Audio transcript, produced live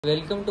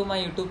Welcome to my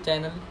YouTube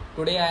channel.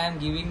 Today I am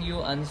giving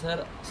you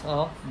answer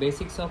of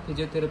basics of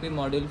physiotherapy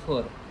module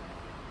 4.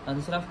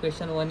 Answer of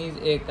question 1 is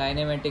A.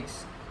 Kinematics.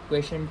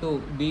 Question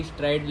 2 B.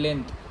 Stride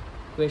length.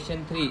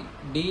 Question 3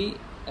 D.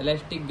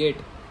 Elastic gait.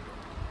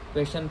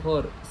 Question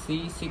 4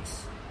 C.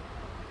 6.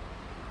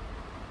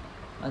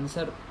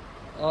 Answer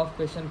of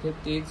question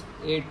 5th is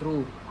A.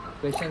 True.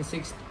 Question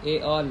 6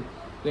 A. All.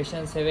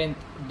 Question 7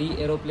 D.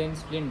 Aeroplane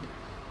splint.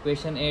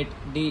 Question 8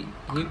 D.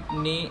 Hip,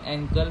 knee,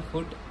 ankle,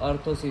 foot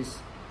orthosis.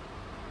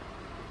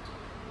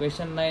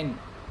 Question 9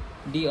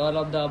 D. All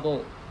of the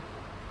above.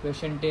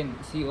 Question 10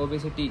 C.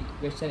 Obesity.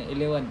 Question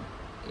 11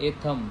 A.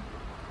 Thumb.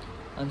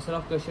 Answer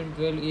of question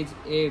 12 is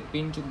A.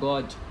 Pinch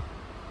gauge.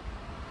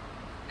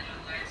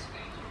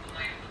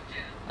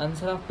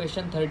 Answer of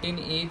question 13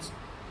 is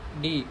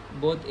D.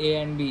 Both A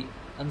and B.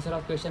 Answer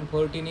of question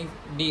 14 is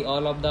D.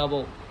 All of the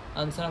above.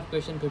 Answer of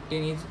question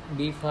 15 is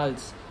B.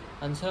 False.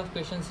 Answer of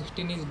question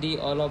 16 is D.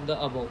 All of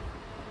the above.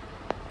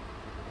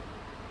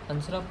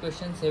 Answer of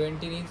question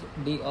 17 is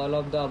D. All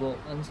of the above.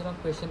 Answer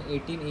of question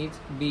 18 is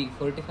B.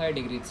 45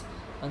 degrees.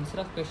 Answer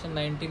of question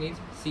 19 is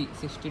C.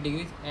 60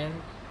 degrees. And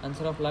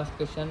answer of last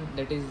question,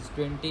 that is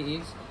 20,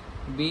 is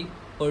B.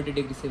 40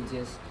 degrees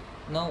Celsius.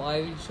 Now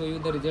I will show you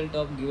the result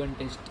of given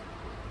test.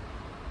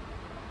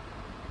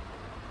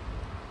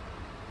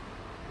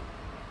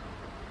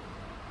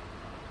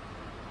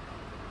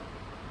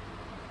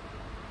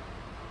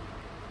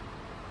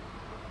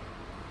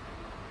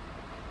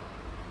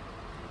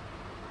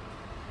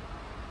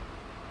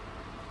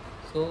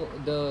 So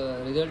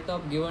the result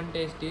of given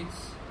test is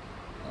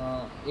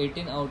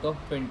 18 out of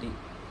 20.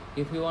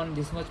 If you want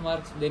this much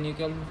marks, then you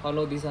can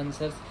follow these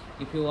answers.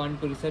 If you want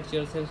to research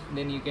yourself,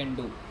 then you can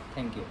do.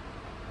 Thank you.